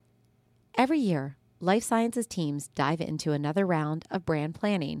Every year, life sciences teams dive into another round of brand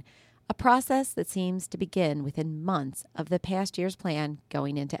planning, a process that seems to begin within months of the past year's plan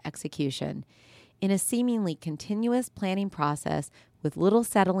going into execution. In a seemingly continuous planning process with little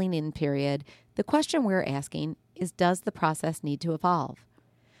settling in period, the question we're asking is, does the process need to evolve?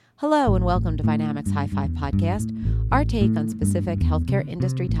 Hello and welcome to Dynamics High Five Podcast, our take on specific healthcare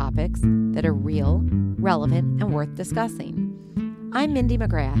industry topics that are real, relevant, and worth discussing. I'm Mindy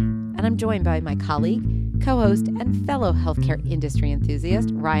McGrath, and I'm joined by my colleague, co-host, and fellow healthcare industry enthusiast,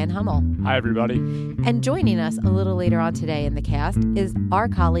 Ryan Hummel. Hi, everybody. And joining us a little later on today in the cast is our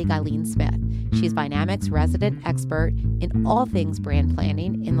colleague, Eileen Smith. She's Dynamics resident expert in all things brand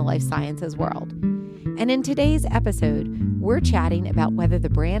planning in the life sciences world. And in today's episode, we're chatting about whether the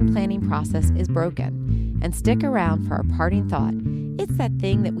brand planning process is broken. And stick around for our parting thought. It's that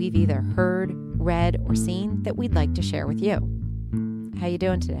thing that we've either heard, read, or seen that we'd like to share with you. How you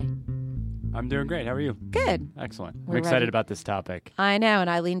doing today? I'm doing great. How are you? Good. Excellent. We're I'm excited ready. about this topic. I know, and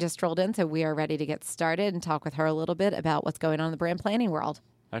Eileen just strolled in, so we are ready to get started and talk with her a little bit about what's going on in the brand planning world.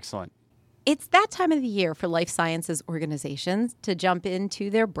 Excellent. It's that time of the year for life sciences organizations to jump into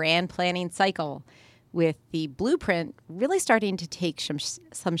their brand planning cycle, with the blueprint really starting to take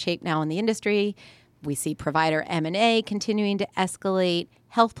some shape now in the industry. We see provider M&A continuing to escalate.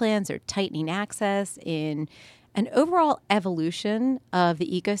 Health plans are tightening access in an overall evolution of the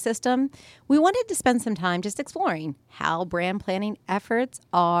ecosystem. We wanted to spend some time just exploring how brand planning efforts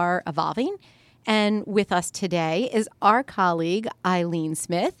are evolving. And with us today is our colleague, Eileen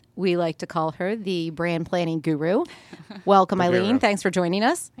Smith. We like to call her the brand planning guru. Welcome, Eileen. Guru. Thanks for joining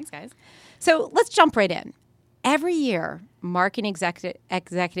us. Thanks, guys. So let's jump right in. Every year, marketing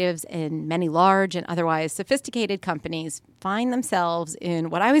executives in many large and otherwise sophisticated companies find themselves in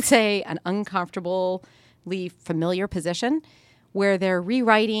what I would say an uncomfortably familiar position where they're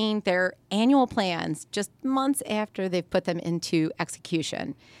rewriting their annual plans just months after they've put them into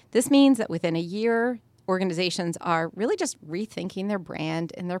execution. This means that within a year, organizations are really just rethinking their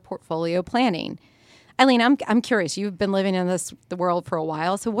brand and their portfolio planning. Eileen, I'm curious. You've been living in the world for a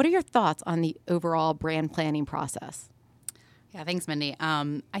while. So what are your thoughts on the overall brand planning process? Yeah, thanks, Mindy.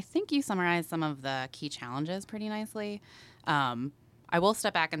 I think you summarized some of the key challenges pretty nicely. I will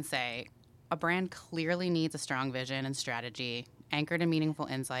step back and say a brand clearly needs a strong vision and strategy anchored in meaningful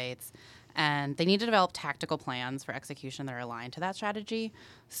insights, and they need to develop tactical plans for execution that are aligned to that strategy.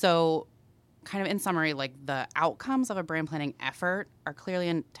 So kind of in summary, like the outcomes of a brand planning effort are clearly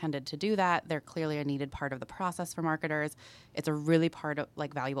intended to do that. They're clearly a needed part of the process for marketers. It's a really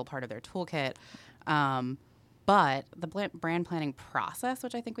valuable part of their toolkit. But the brand planning process,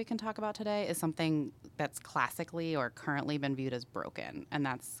 which I think we can talk about today, is something that's classically or currently been viewed as broken. And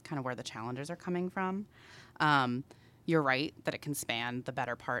that's kind of where the challenges are coming from. You're right that it can span the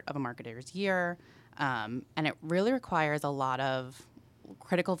better part of a marketer's year. And it really requires a lot of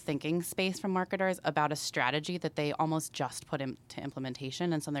critical thinking space from marketers about a strategy that they almost just put into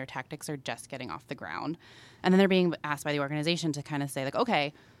implementation, and some of their tactics are just getting off the ground. And then they're being asked by the organization to kind of say, like,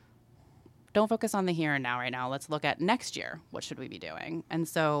 okay, don't focus on the here and now right now. Let's look at next year. What should we be doing? And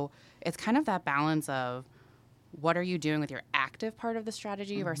so it's kind of that balance of what are you doing with your active part of the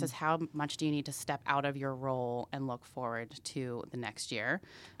strategy versus how much do you need to step out of your role and look forward to the next year.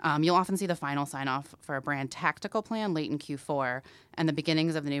 You'll often see the final sign-off for a brand tactical plan late in Q4, and the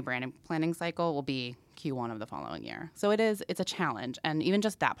beginnings of the new brand planning cycle will be Q1 of the following year. So it's a challenge, and even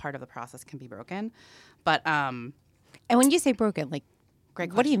just that part of the process can be broken. But And when you say broken, like,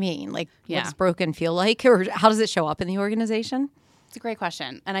 great question. what do you mean? Like, what Yeah. does broken feel like, or how does it show up in the organization? It's a great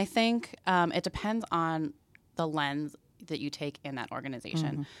question. And I think it depends on the lens that you take in that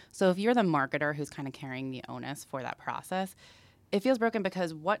organization. So if you're the marketer who's kind of carrying the onus for that process, it feels broken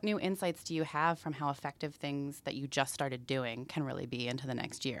because what new insights do you have from how effective things that you just started doing can really be into the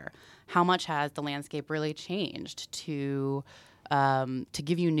next year? How much has the landscape really changed to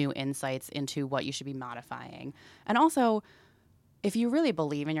give you new insights into what you should be modifying? And also, if you really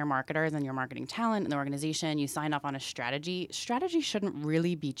believe in your marketers and your marketing talent and the organization, you sign up on a strategy. Strategy shouldn't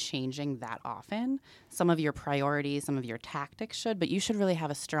really be changing that often. Some of your priorities, some of your tactics should, but you should really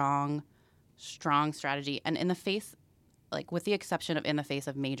have a strong strategy. And in the face, like with the exception of in the face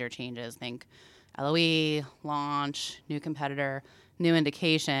of major changes, think LOE, launch, new competitor, new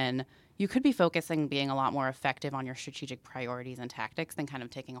indication, you could be focusing being a lot more effective on your strategic priorities and tactics than kind of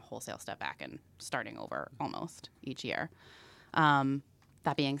taking a wholesale step back and starting over almost each year.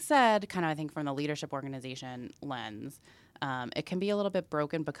 That being said, kind of I think from the leadership organization lens, it can be a little bit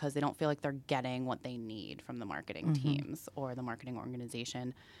broken because they don't feel like they're getting what they need from the marketing teams or the marketing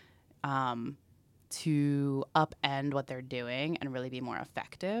organization to upend what they're doing and really be more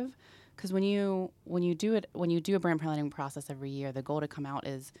effective. Because when you do a brand planning process every year, the goal to come out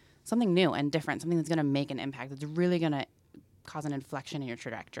is something new and different, something that's going to make an impact. That's really going to cause an inflection in your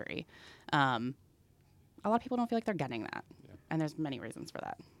trajectory. A lot of people don't feel like they're getting that, and there's many reasons for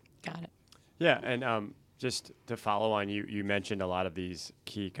that. Got it. Yeah, and just to follow on, you mentioned a lot of these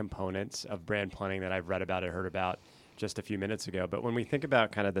key components of brand planning that I've read about and heard about just a few minutes ago. But when we think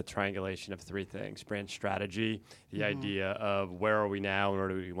about kind of the triangulation of three things, brand strategy, the idea of where are we now and where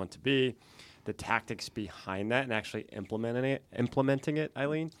do we want to be, the tactics behind that and actually implementing it,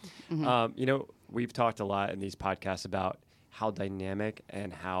 Eileen. We've talked a lot in these podcasts about how dynamic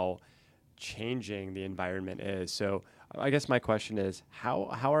and how changing the environment is. So I guess my question is, how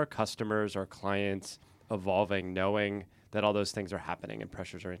are customers or clients evolving, knowing that all those things are happening and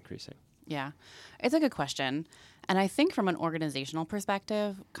pressures are increasing? Yeah, it's a good question. And I think from an organizational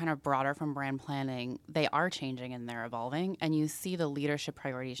perspective, kind of broader from brand planning, they are changing and they're evolving. And you see the leadership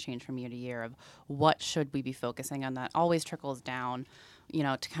priorities change from year to year of what should we be focusing on. That always trickles down,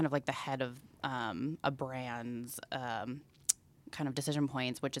 to kind of like the head of a brand's kind of decision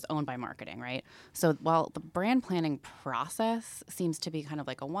points, which is owned by marketing, right? So while the brand planning process seems to be kind of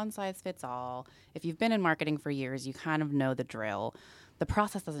like a one-size-fits-all, if you've been in marketing for years, you kind of know the drill. The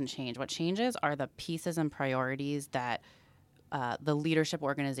process doesn't change. What changes are the pieces and priorities that the leadership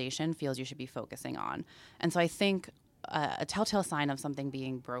organization feels you should be focusing on. And so I think a telltale sign of something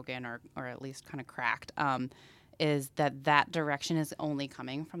being broken or at least kind of cracked is that direction is only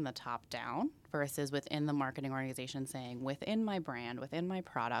coming from the top down versus within the marketing organization saying, within my brand, within my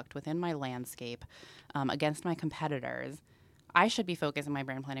product, within my landscape, against my competitors, I should be focusing my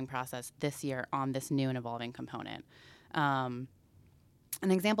brand planning process this year on this new and evolving component. An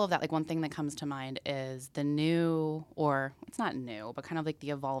example of that, like one thing that comes to mind is the new, or it's not new, but kind of like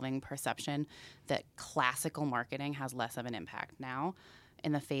the evolving perception that classical marketing has less of an impact now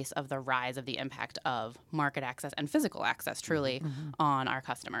in the face of the rise of the impact of market access and physical access truly on our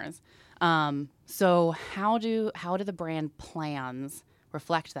customers. So how do the brand plans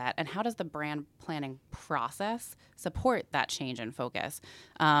reflect that? And how does the brand planning process support that change in focus?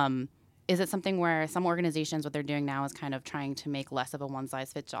 Is it something where some organizations, what they're doing now is kind of trying to make less of a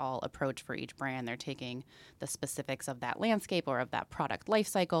one-size-fits-all approach for each brand? They're taking the specifics of that landscape or of that product life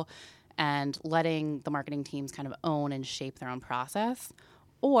cycle and letting the marketing teams kind of own and shape their own process.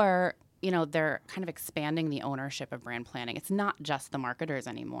 Or, they're kind of expanding the ownership of brand planning. It's not just the marketers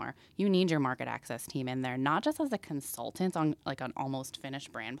anymore. You need your market access team in there, not just as a consultant on like an almost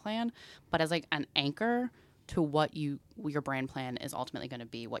finished brand plan, but as like an anchor to what your brand plan is ultimately going to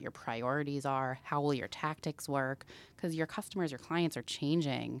be, what your priorities are, how will your tactics work, because your customers, your clients are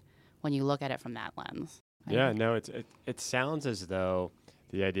changing when you look at it from that lens. Yeah, no, it sounds as though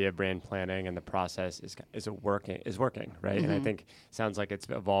the idea of brand planning and the process is working, right? And I think it sounds like it's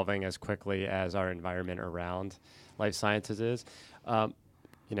evolving as quickly as our environment around life sciences is. I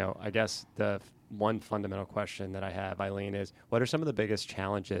guess the one fundamental question that I have, Eileen, is what are some of the biggest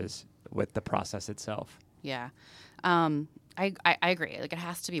challenges with the process itself? Yeah. I agree. Like, it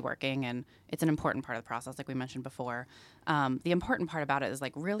has to be working, and it's an important part of the process, like we mentioned before. The important part about it is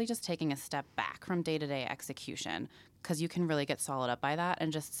like really just taking a step back from day-to-day execution, because you can really get swallowed up by that,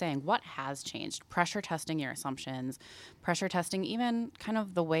 and just saying what has changed. Pressure testing your assumptions, pressure testing even kind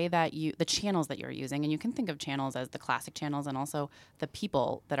of the way that the channels that you're using. And you can think of channels as the classic channels and also the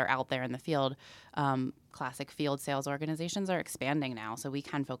people that are out there in the field. Classic field sales organizations are expanding now, so we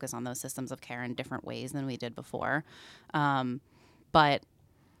can focus on those systems of care in different ways than we did before. But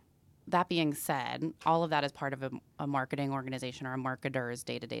that being said, all of that is part of a marketing organization or a marketer's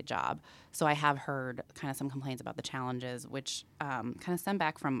day-to-day job. So I have heard kind of some complaints about the challenges, which kind of stem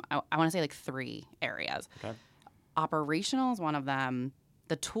back from, I want to say like 3 areas. Okay. Operational is one of them,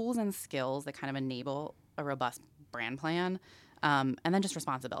 the tools and skills that kind of enable a robust brand plan, and then just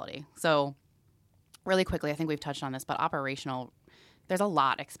responsibility. So really quickly, I think we've touched on this, but operational, there's a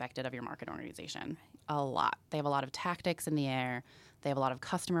lot expected of your market organization. A lot. They have a lot of tactics in the air. They have a lot of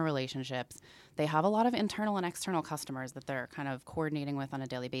customer relationships. They have a lot of internal and external customers that they're kind of coordinating with on a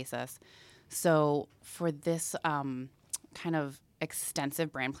daily basis. So for this kind of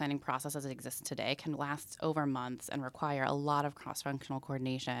extensive brand planning process as it exists today can last over months and require a lot of cross-functional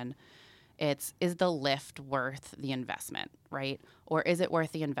coordination. Is the lift worth the investment, right? Or is it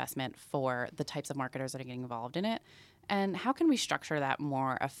worth the investment for the types of marketers that are getting involved in it? And how can we structure that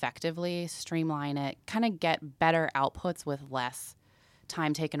more effectively, streamline it, kind of get better outputs with less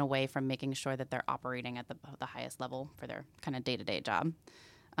time taken away from making sure that they're operating at the highest level for their kind of day-to-day job?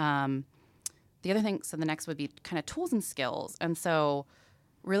 The other thing, so the next would be kind of tools and skills. And so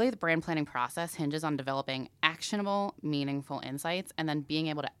really the brand planning process hinges on developing actionable, meaningful insights and then being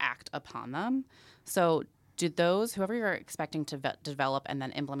able to act upon them. So do those, whoever you're expecting to develop and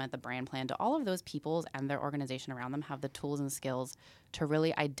then implement the brand plan, do all of those people and their organization around them have the tools and skills to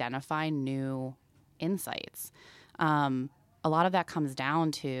really identify new insights? A lot of that comes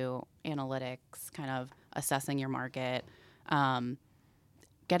down to analytics, kind of assessing your market,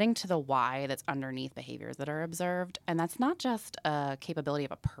 getting to the why that's underneath behaviors that are observed. And that's not just a capability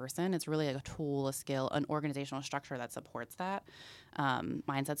of a person. It's really a tool, a skill, an organizational structure that supports that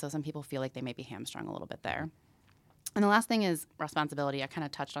mindset. So some people feel like they may be hamstrung a little bit there. And the last thing is responsibility. I kind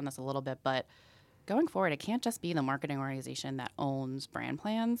of touched on this a little bit, but going forward, it can't just be the marketing organization that owns brand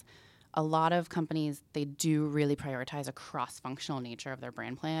plans. A lot of companies, they do really prioritize a cross-functional nature of their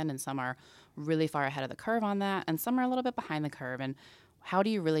brand plan, and some are really far ahead of the curve on that, and some are a little bit behind the curve. And how do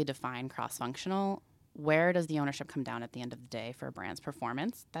you really define cross-functional? Where does the ownership come down at the end of the day for a brand's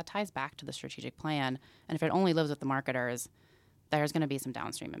performance? That ties back to the strategic plan. And if it only lives with the marketers, there's going to be some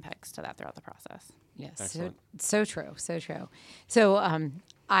downstream impacts to that throughout the process. Yes, so true, so true. So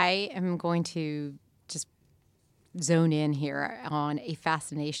I am going to just zone in here on a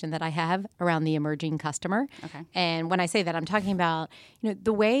fascination that I have around the emerging customer. Okay. And when I say that, I'm talking about,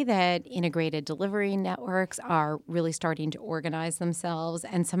 the way that integrated delivery networks are really starting to organize themselves,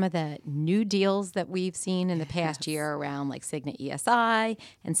 and some of the new deals that we've seen in the past year around like Cigna ESI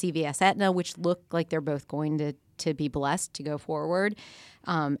and CVS Aetna, which look like they're both going to be blessed to go forward.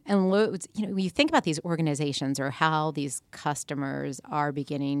 And loads, when you think about these organizations or how these customers are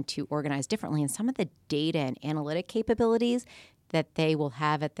beginning to organize differently, and some of the data and analytic capabilities that they will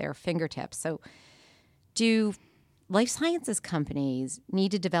have at their fingertips. So do life sciences companies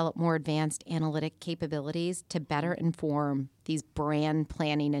need to develop more advanced analytic capabilities to better inform these brand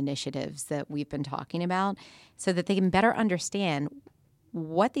planning initiatives that we've been talking about, so that they can better understand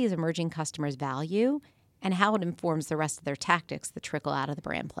what these emerging customers value and how it informs the rest of their tactics that trickle out of the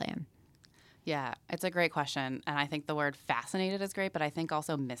brand plan? Yeah, it's a great question. And I think the word fascinated is great, but I think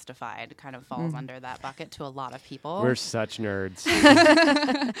also mystified kind of falls under that bucket to a lot of people. We're such nerds.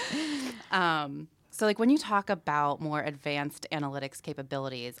 So like when you talk about more advanced analytics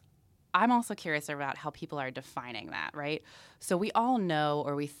capabilities, I'm also curious about how people are defining that, right? So we all know,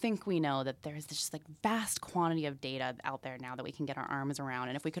 or we think we know, that there's this just like vast quantity of data out there now that we can get our arms around.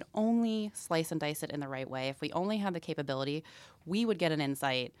 And if we could only slice and dice it in the right way, if we only had the capability, we would get an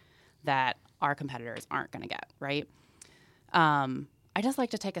insight that our competitors aren't going to get, right? I just like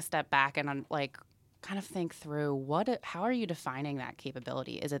to take a step back and kind of think through how are you defining that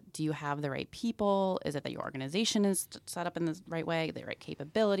capability? Is it, do you have the right people? Is it that your organization is set up in the right way, the right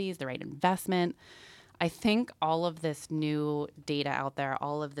capabilities, the right investment? I think all of this new data out there,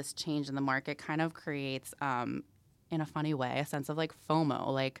 all of this change in the market kind of creates, in a funny way, a sense of like FOMO.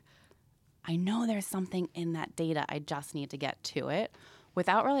 Like, I know there's something in that data, I just need to get to it,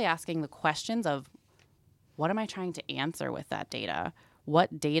 without really asking the questions of, what am I trying to answer with that data?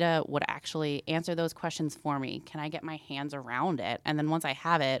 What data would actually answer those questions for me? Can I get my hands around it? And then once I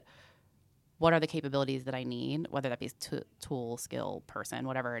have it, what are the capabilities that I need, whether that be tool, skill, person,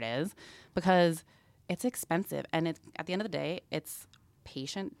 whatever it is, because it's expensive. And it's, at the end of the day, it's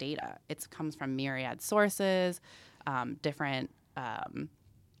patient data. It comes from myriad sources, different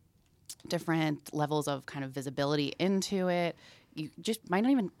levels of kind of visibility into it. You just might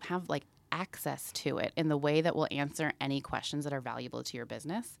not even have like access to it in the way that will answer any questions that are valuable to your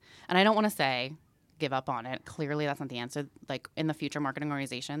business. And I don't want to say give up on it. Clearly, that's not the answer. Like in the future marketing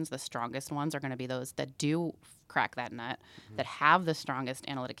organizations, the strongest ones are going to be those that do crack that nut, that have the strongest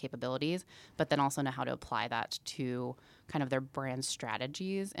analytic capabilities, but then also know how to apply that to kind of their brand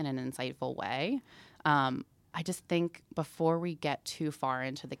strategies in an insightful way. I just think before we get too far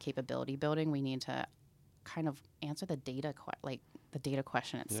into the capability building, we need to kind of answer the data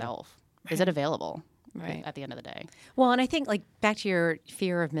question itself. Right. Is it available at the end of the day? Well, and I think like back to your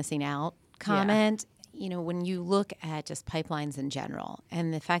fear of missing out comment, when you look at just pipelines in general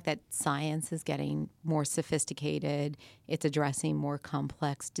and the fact that science is getting more sophisticated, it's addressing more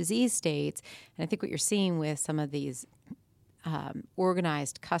complex disease states. And I think what you're seeing with some of these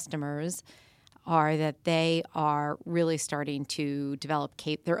organized customers are that they are really starting to develop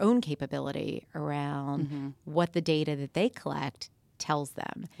their own capability around what the data that they collect tells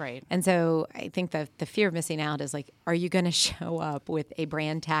them. Right. And so I think that the fear of missing out is like, are you going to show up with a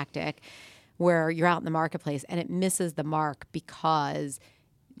brand tactic where you're out in the marketplace and it misses the mark because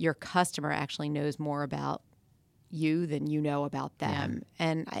your customer actually knows more about you than you know about them? Yeah.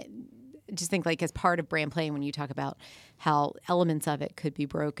 And I just think like as part of brand planning, when you talk about how elements of it could be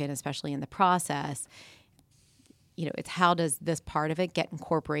broken, especially in the process, it's how does this part of it get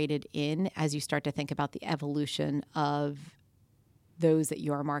incorporated in as you start to think about the evolution of those that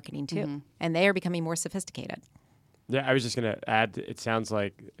you are marketing to. And they are becoming more sophisticated. Yeah, I was just going to add, it sounds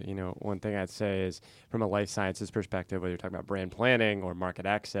like, one thing I'd say is from a life sciences perspective, whether you're talking about brand planning or market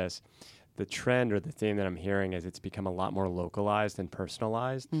access, the trend or the theme that I'm hearing is it's become a lot more localized and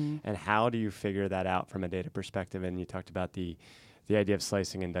personalized. And how do you figure that out from a data perspective? And you talked about the idea of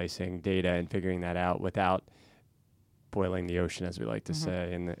slicing and dicing data and figuring that out without boiling the ocean, as we like to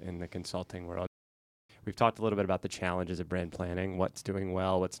say in the consulting world. We've talked a little bit about the challenges of brand planning, what's doing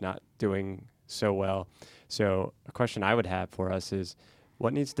well, what's not doing so well. So a question I would have for us is,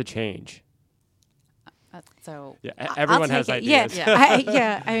 what needs to change? Everyone has ideas.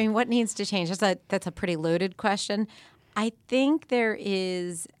 I mean, what needs to change? That's a pretty loaded question. I think there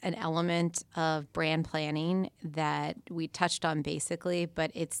is an element of brand planning that we touched on basically,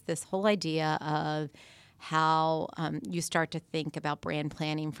 but it's this whole idea of how you start to think about brand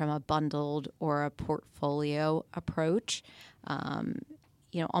planning from a bundled or a portfolio approach,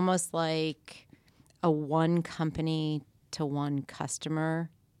 almost like a one company to one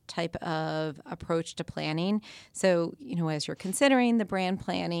customer type of approach to planning. So, as you're considering the brand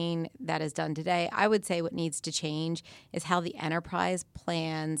planning that is done today, I would say what needs to change is how the enterprise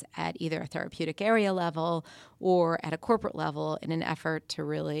plans at either a therapeutic area level or at a corporate level in an effort to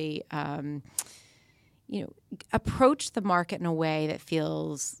really approach the market in a way that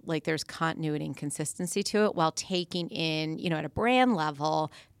feels like there's continuity and consistency to it while taking in, at a brand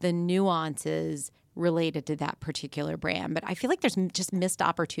level, the nuances related to that particular brand. But I feel like there's just missed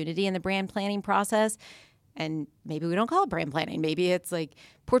opportunity in the brand planning process. And maybe we don't call it brand planning. Maybe it's like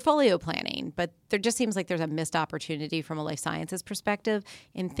portfolio planning. But there just seems like there's a missed opportunity from a life sciences perspective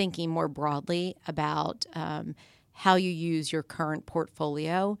in thinking more broadly about how you use your current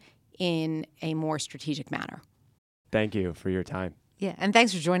portfolio in a more strategic manner. Thank you for your time. Yeah, and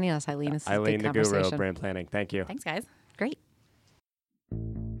thanks for joining us, Eileen. This is Eileen, a good the guru conversation. of brand planning. Thank you. Thanks, guys. Great.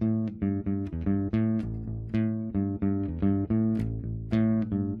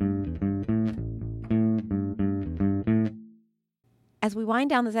 As we wind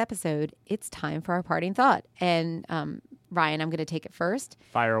down this episode, it's time for our parting thought. And Ryan, I'm going to take it first.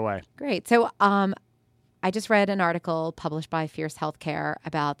 Fire away. Great. So I just read an article published by Fierce Healthcare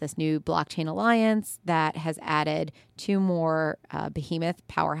about this new blockchain alliance that has added 2 more behemoth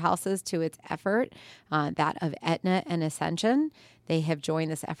powerhouses to its effort, that of Aetna and Ascension. They have joined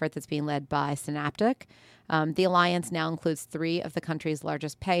this effort that's being led by Synaptic. The alliance now includes 3 of the country's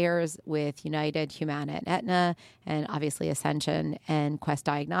largest payers, with United, Humana, and Aetna, and obviously Ascension and Quest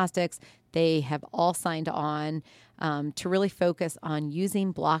Diagnostics. They have all signed on to really focus on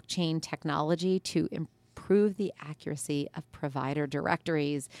using blockchain technology to improve the accuracy of provider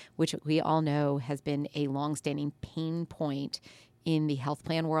directories, which we all know has been a longstanding pain point in the health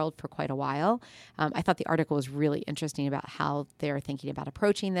plan world for quite a while. I thought the article was really interesting about how they're thinking about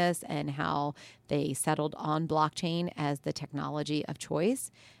approaching this and how they settled on blockchain as the technology of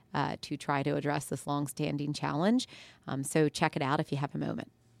choice to try to address this longstanding challenge. So check it out if you have a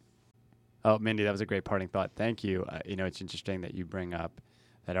moment. Oh, Mindy, that was a great parting thought. Thank you. It's interesting that you bring up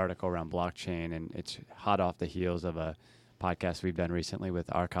that article around blockchain, and it's hot off the heels of a podcast we've done recently with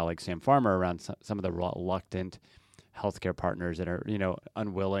our colleague Sam Farmer around some of the reluctant healthcare partners that are,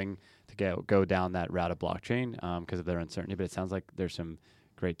 unwilling to go down that route of blockchain because of their uncertainty. But it sounds like there's some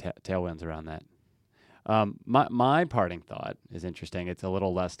great tailwinds around that. My parting thought is interesting. It's a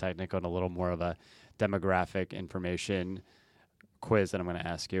little less technical and a little more of a demographic information quiz that I'm going to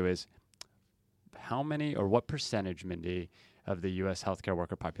ask you is how many or what percentage, Mindy, of the U.S. healthcare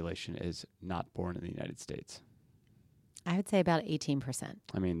worker population is not born in the United States? I would say about 18%.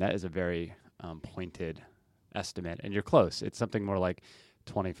 I mean, that is a very pointed estimate, and you're close. It's something more like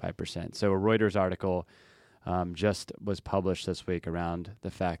 25%. So a Reuters article just was published this week around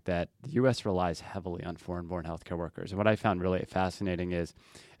the fact that the U.S. relies heavily on foreign-born healthcare workers. And what I found really fascinating is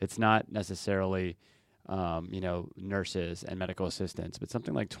it's not necessarily nurses and medical assistants, but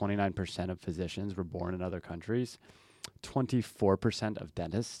something like 29% of physicians were born in other countries, 24% of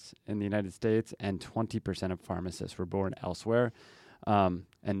dentists in the United States, and 20% of pharmacists were born elsewhere.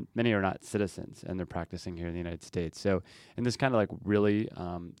 And many are not citizens, and they're practicing here in the United States. So in this kind of like really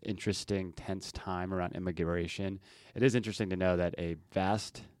interesting, tense time around immigration, it is interesting to know that a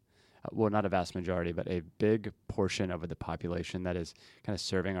vast, not a vast majority, but a big portion of the population that is kind of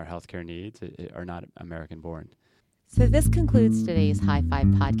serving our healthcare needs are not American-born. So this concludes today's High Five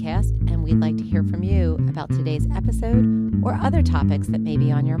podcast, and we'd like to hear from you about today's episode or other topics that may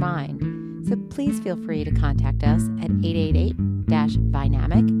be on your mind. So please feel free to contact us at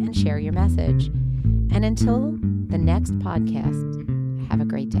 888-Vynamic and share your message. And until the next podcast. Have a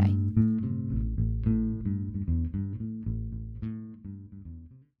great day.